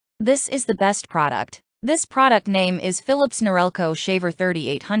This is the best product. This product name is Philips Norelco Shaver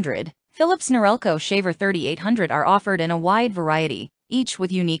 3800. Philips Norelco Shaver 3800 are offered in a wide variety, each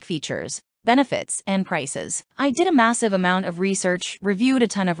with unique features, benefits, and prices. I did a massive amount of research, reviewed a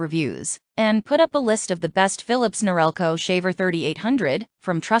ton of reviews, and put up a list of the best Philips Norelco Shaver 3800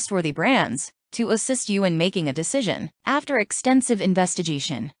 from trustworthy brands to assist you in making a decision. After extensive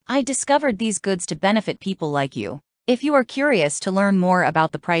investigation, I discovered these goods to benefit people like you. If you are curious to learn more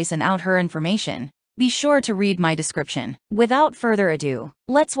about the price and her information, be sure to read my description. Without further ado,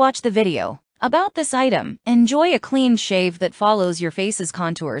 let's watch the video. About this item, enjoy a clean shave that follows your face's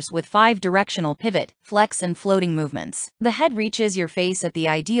contours with 5 directional pivot, flex and floating movements. The head reaches your face at the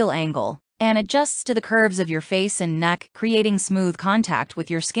ideal angle and adjusts to the curves of your face and neck, creating smooth contact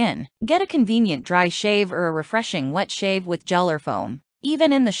with your skin. Get a convenient dry shave or a refreshing wet shave with gel or foam.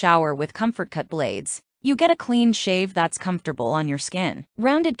 Even in the shower with comfort cut blades, you get a clean shave that's comfortable on your skin.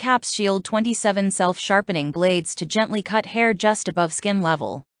 Rounded caps shield 27 self-sharpening blades to gently cut hair just above skin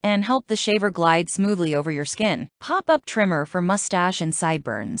level and help the shaver glide smoothly over your skin. Pop-up trimmer for mustache and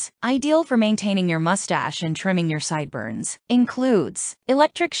sideburns. Ideal for maintaining your mustache and trimming your sideburns. Includes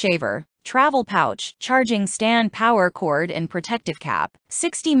electric shaver, travel pouch, charging stand, power cord, and protective cap.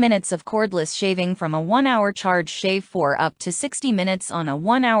 60 minutes of cordless shaving from a 1-hour charge. Shave for up to 60 minutes on a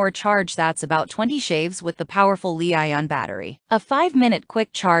 1-hour charge. That's about 20 shaves with the powerful Li-ion battery. A 5-minute quick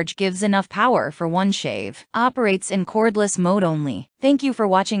charge gives enough power for 1 shave. Operates in cordless mode only. Thank you for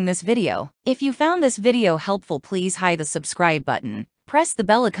watching this video. If you found this video helpful, please hit the subscribe button, press the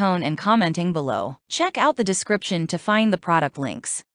bell icon and commenting below. Check out the description to find the product links.